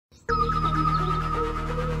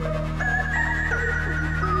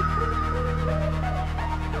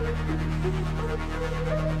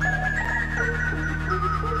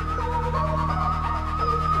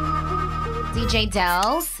DJ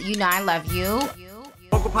Delz. You know I love you.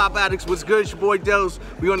 Funko Pop addicts, what's good? It's your boy Delz.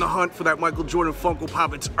 We on the hunt for that Michael Jordan Funko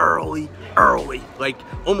Pop. It's early, like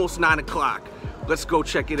almost 9 o'clock. Let's go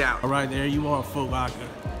check it out. All right, there you are, Footlocker.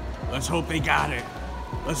 Let's hope they got it.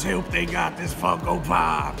 Let's hope they got this Funko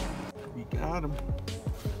Pop. We got him.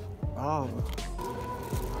 Oh.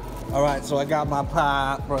 All right, so I got my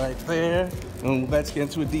pop right there. And let's get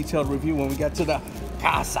into a detailed review when we get to the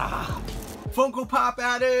casa. Funko Pop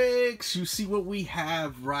addicts, you see what we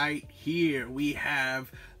have right here. We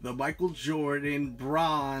have the Michael Jordan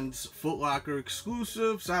bronze Footlocker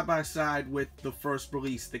exclusive side by side with the first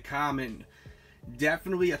release, the common.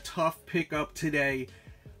 Definitely a tough pickup today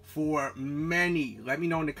for many. Let me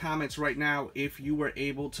know in the comments right now if you were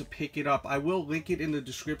able to pick it up. I will link it in the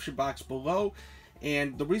description box below.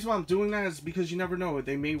 And the reason why I'm doing that is because you never know,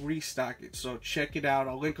 they may restock it. So check it out.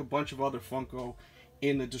 I'll link a bunch of other Funko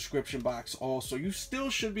in the description box also. You still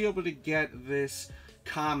should be able to get this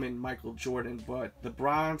common Michael Jordan, but the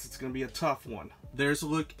bronze, it's going to be a tough one. There's a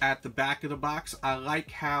look at the back of the box. I like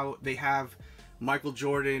how they have Michael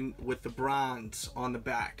Jordan with the bronze on the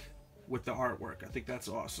back with the artwork. I think that's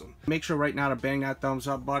awesome. Make sure right now to bang that thumbs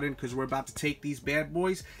up button because we're about to take these bad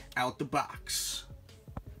boys out the box.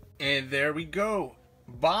 And there we go.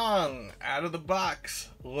 Bang! Out of the box.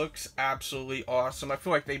 Looks absolutely awesome. I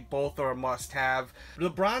feel like they both are a must-have. The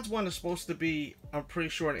bronze one is supposed to be, I'm pretty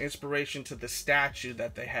sure, an inspiration to the statue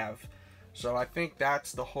that they have. So I think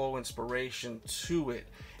that's the whole inspiration to it.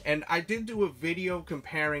 And I did do a video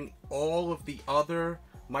comparing all of the other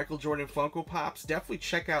Michael Jordan Funko Pops. Definitely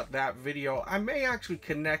check out that video. I may actually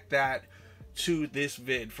connect that to this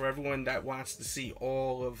vid for everyone that wants to see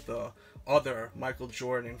all of the other Michael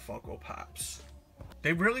Jordan Funko Pops.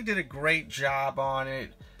 They really did a great job on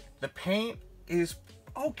it. The paint is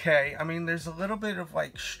okay. I mean, there's a little bit of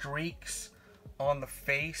like streaks on the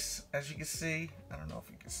face, as you can see. I don't know if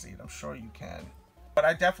you can see it. I'm sure you can. But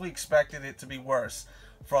I definitely expected it to be worse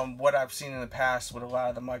from what I've seen in the past with a lot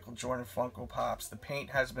of the Michael Jordan Funko Pops. The paint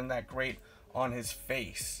has been that great on his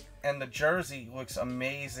face. And the jersey looks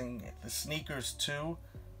amazing. The sneakers too,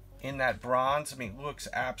 in that bronze, I mean, looks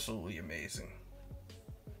absolutely amazing.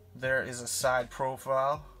 There is a side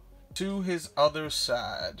profile to his other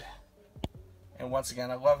side. And once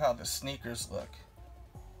again, I love how the sneakers look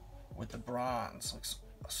with the bronze. Looks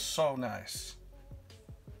so nice.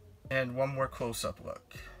 And one more close-up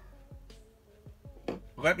look.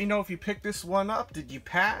 Let me know if you picked this one up. Did you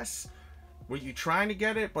pass? Were you trying to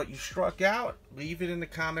get it but you struck out? Leave it in the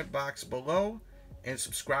comment box below. And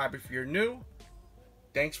subscribe if you're new.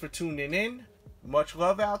 Thanks for tuning in. Much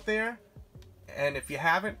love out there. And if you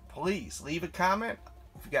haven't, please leave a comment.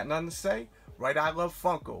 If you got nothing to say, write I love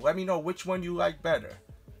Funko. Let me know which one you like better,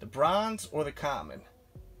 the bronze or the common.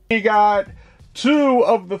 We got 2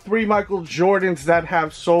 of the 3 Michael Jordans that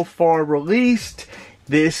have so far released.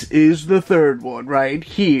 This is the 3rd one right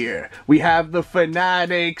here. We have the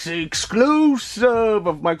Fanatics exclusive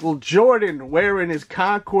of Michael Jordan wearing his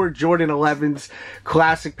Concord Jordan 11s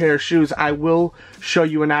classic pair of shoes. I will show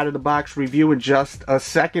you an out-of-the-box review in just a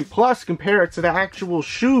second. Plus, compare it to the actual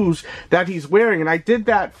shoes that he's wearing. And I did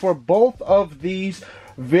that for both of these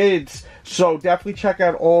vids, so definitely check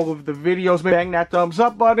out all of the videos. Bang that thumbs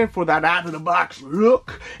up button for that out of the box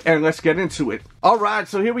look, and let's get into it. Alright,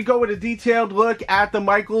 so here we go with a detailed look at the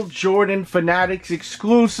Michael Jordan Fanatics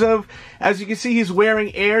exclusive. As you can see, he's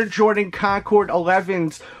wearing Air Jordan Concord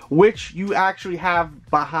 11s, which you actually have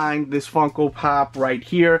behind this Funko Pop right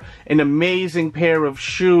here. An amazing pair of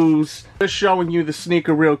shoes. Just showing you the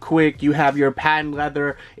sneaker real quick. You have your patent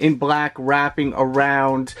leather in black wrapping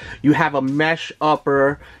around. You have a mesh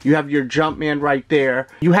upper. You have your Jumpman right there.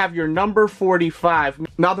 You have your number 45.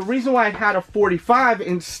 Now, the reason why I had a 45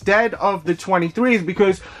 instead of the 23 is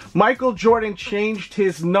because Michael Jordan changed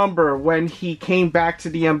his number when he came back to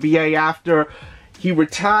the NBA after he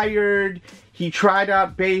retired. He tried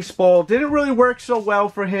out baseball. Didn't really work so well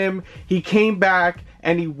for him. He came back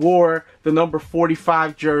and he wore the number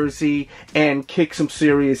 45 jersey and kicked some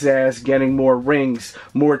serious ass, getting more rings,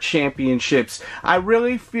 more championships. I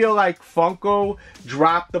really feel like Funko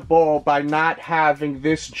dropped the ball by not having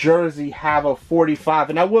this jersey have a 45.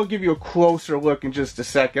 And I will give you a closer look in just a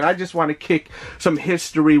second. I just want to kick some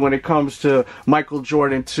history when it comes to Michael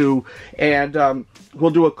Jordan 2. And we'll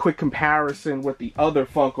do a quick comparison with the other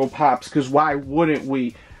Funko Pops, because why wouldn't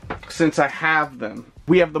we, since I have them.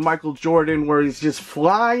 We have the Michael Jordan where he's just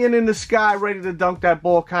flying in the sky ready to dunk that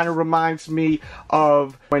ball. Kind of reminds me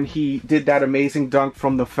of when he did that amazing dunk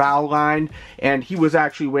from the foul line, and he was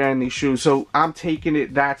actually wearing these shoes. So I'm taking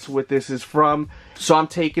it that's what this is from. So I'm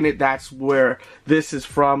taking it that's where this is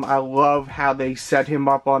from. I love how they set him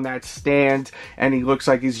up on that stand, and he looks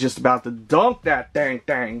like he's just about to dunk that dang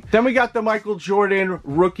thing. Then we got the Michael Jordan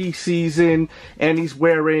rookie season, and he's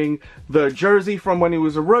wearing the jersey from when he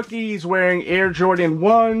was a rookie. He's wearing Air Jordan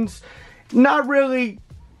 1s. Not really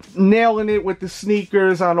nailing it with the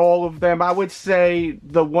sneakers on all of them. I would say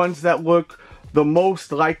the ones that look the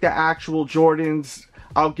most like the actual Jordans,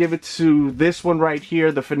 I'll give it to this one right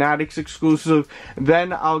here, the Fanatics exclusive.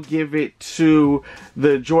 Then I'll give it to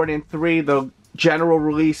the Jordan 3, the general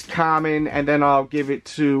release common, and then I'll give it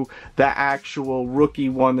to the actual rookie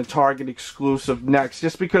one, the Target exclusive next,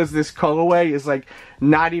 just because this colorway is like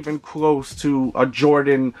not even close to a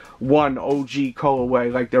Jordan 1 OG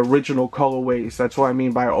colorway, like the original colorways. That's what I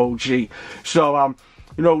mean by OG. So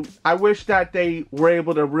you know, I wish that they were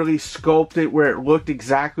able to really sculpt it where it looked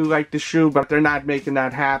exactly like the shoe, but they're not making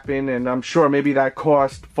that happen, and I'm sure maybe that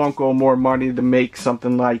cost Funko more money to make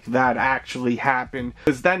something like that actually happen,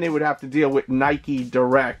 because then they would have to deal with Nike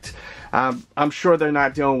Direct. I'm sure they're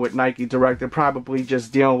not dealing with Nike Direct. They're probably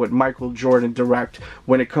just dealing with Michael Jordan Direct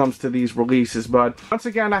when it comes to these releases. But once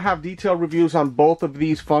again, I have detailed reviews on both of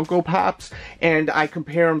these Funko Pops, and I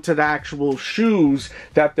compare them to the actual shoes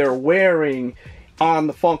that they're wearing on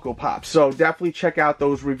the Funko Pop. So definitely check out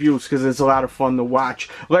those reviews because it's a lot of fun to watch.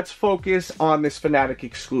 Let's focus on this Fanatic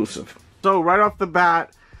exclusive. So right off the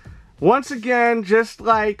bat, once again, just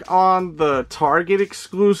like on the Target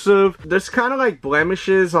exclusive, there's kind of like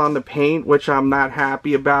blemishes on the paint, which I'm not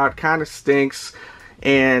happy about. Kind of stinks.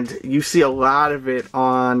 And you see a lot of it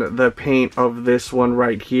on the paint of this one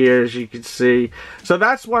right here, as you can see. So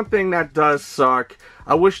that's one thing that does suck.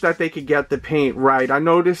 I wish that they could get the paint right. I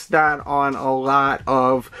noticed that on a lot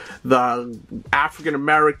of the African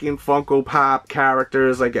American Funko Pop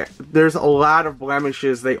characters. Like, there's a lot of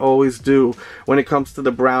blemishes they always do when it comes to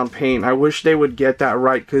the brown paint. I wish they would get that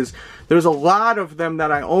right, because there's a lot of them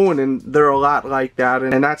that I own and they're a lot like that,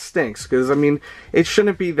 and that stinks, because I mean, it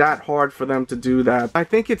shouldn't be that hard for them to do that. I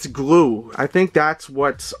think it's glue. I think that's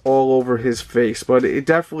what's all over his face, but it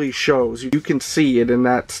definitely shows. You can see it, and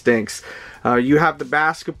that stinks. You have the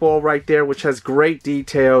basketball right there, which has great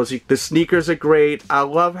details. The sneakers are great. I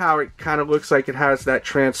love how it kind of looks like it has that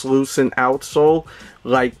translucent outsole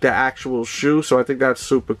like the actual shoe, so I think that's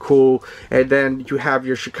super cool. And then you have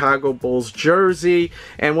your Chicago Bulls jersey,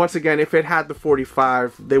 and once again, if it had the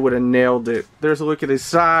 45, they would have nailed it. There's a look at his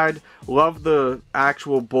side. Love the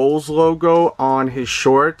actual Bulls logo on his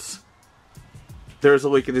shorts. There's a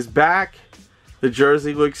look at his back. The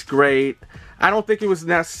jersey looks great. I don't think it was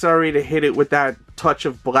necessary to hit it with that touch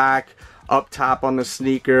of black up top on the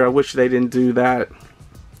sneaker. I wish they didn't do that.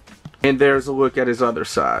 And there's a look at his other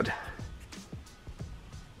side.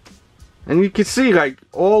 And you can see, like,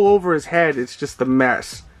 all over his head, it's just a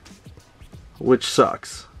mess, which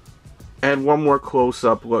sucks. And one more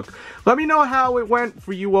close-up look. Let me know how it went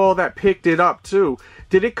for you all that picked it up, too.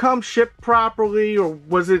 Did it come shipped properly, or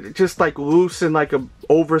was it just, like, loose in, like, a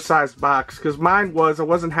oversized box? Because mine was. I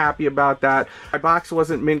wasn't happy about that. My box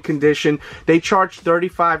wasn't mint condition. They charged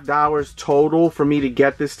 $35 total for me to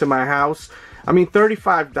get this to my house. I mean,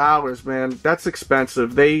 $35, man, that's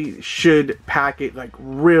expensive. They should pack it, like,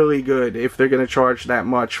 really good if they're going to charge that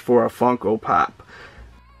much for a Funko Pop.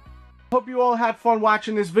 Hope you all had fun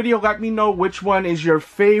watching this video. Let me know which one is your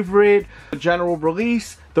favorite. The general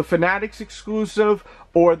release, the Fanatics exclusive,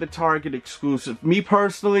 or the Target exclusive. Me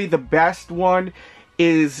personally, the best one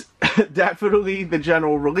is definitely the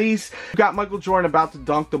general release. You got Michael Jordan about to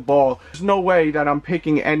dunk the ball. There's no way that I'm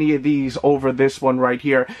picking any of these over this one right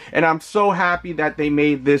here. And I'm so happy that they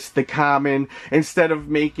made this the common instead of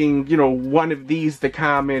making, you know, one of these the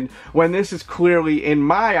common, when this is clearly, in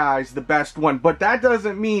my eyes, the best one. But that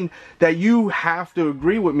doesn't mean that you have to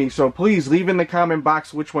agree with me. So please leave in the comment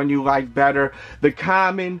box which one you like better. The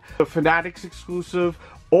common, the Fanatics exclusive,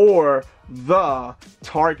 or the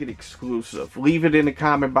Target exclusive. Leave it in the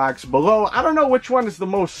comment box below. I don't know which one is the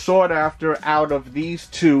most sought after out of these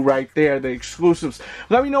two right there, the exclusives.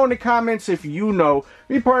 Let me know in the comments if you know.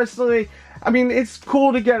 Me personally, I mean, it's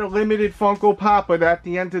cool to get a limited Funko Pop, but at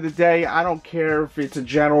the end of the day, I don't care if it's a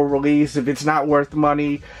general release. If it's not worth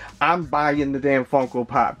money, I'm buying the damn Funko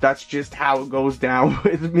Pop. That's just how it goes down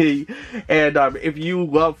with me. And if you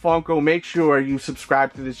love Funko, make sure you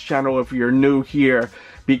subscribe to this channel if you're new here,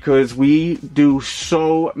 because we do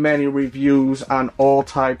so many reviews on all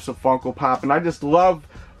types of Funko Pop. And I just love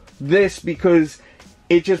this because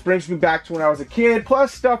it just brings me back to when I was a kid,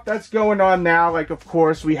 plus stuff that's going on now. Like, of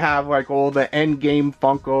course, we have like all the Endgame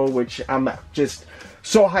Funko, which I'm just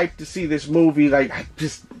so hyped to see this movie. Like,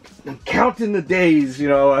 I'm counting the days, you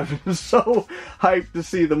know. I'm so hyped to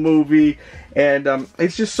see the movie, and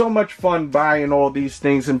it's just so much fun buying all these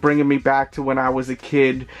things and bringing me back to when I was a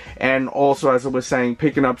kid, and also, as I was saying,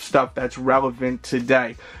 picking up stuff that's relevant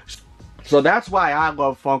today. So that's why I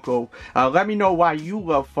love Funko. Let me know why you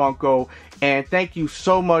love Funko, and thank you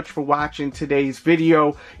so much for watching today's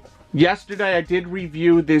video. Yesterday I did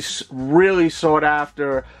review this really sought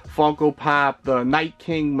after Funko Pop, the Night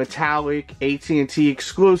King Metallic AT&T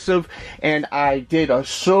exclusive, and I did a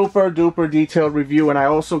super duper detailed review, and I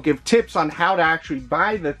also give tips on how to actually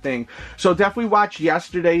buy the thing. So definitely watch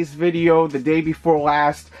yesterday's video. The day before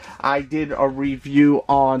last I did a review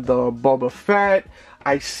on the Boba Fett.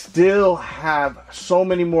 I still have so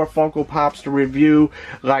many more Funko Pops to review,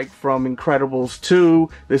 like from Incredibles 2.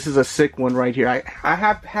 This is a sick one right here. I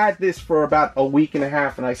have had this for about a week and a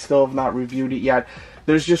half, and I still have not reviewed it yet.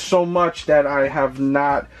 There's just so much that I have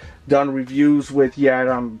not done reviews with yet.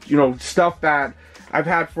 You know, stuff that I've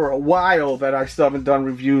had for a while that I still haven't done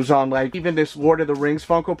reviews on, like even this Lord of the Rings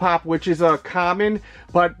Funko Pop, which is a common,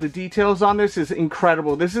 but the details on this is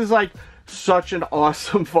incredible. This is like such an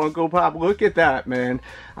awesome Funko Pop. Look at that, man.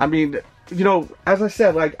 I mean, you know, as I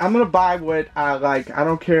said, like, I'm gonna buy what I like. I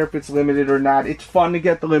don't care if it's limited or not. It's fun to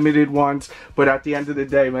get the limited ones, but at the end of the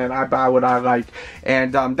day, man, I buy what I like.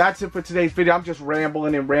 And that's it for today's video. I'm just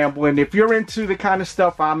rambling and rambling. If you're into the kind of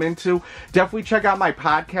stuff I'm into, definitely check out my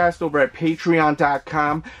podcast over at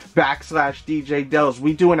patreon.com/DJ Delz.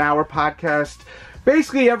 We do an hour podcast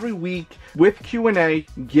basically every week with Q&A,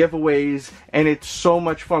 giveaways, and it's so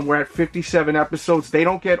much fun. We're at 57 episodes. They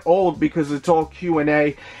don't get old because it's all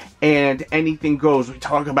Q&A and anything goes. We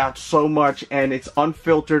talk about so much, and it's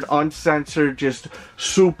unfiltered, uncensored, just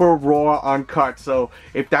super raw, uncut. So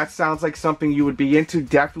if that sounds like something you would be into,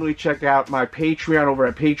 definitely check out my Patreon over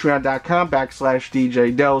at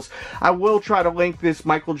patreon.com/DJ Delz. I will try to link this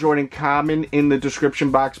Michael Jordan Common in the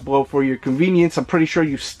description box below for your convenience. I'm pretty sure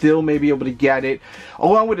you still may be able to get it,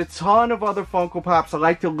 along with a ton of other Funko Pops. I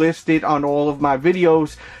like to list it on all of my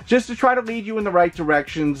videos just to try to lead you in the right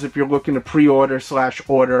directions if you're looking to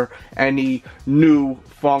pre-order/order any new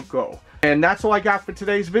Funko. And that's all I got for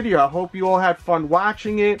today's video. I hope you all had fun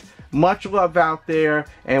watching it. Much love out there,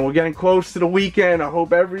 and we're getting close to the weekend. I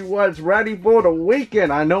hope everyone's ready for the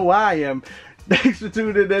weekend. I know I am. Thanks for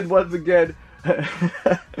tuning in once again.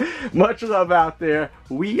 Much love out there.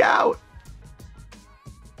 We out.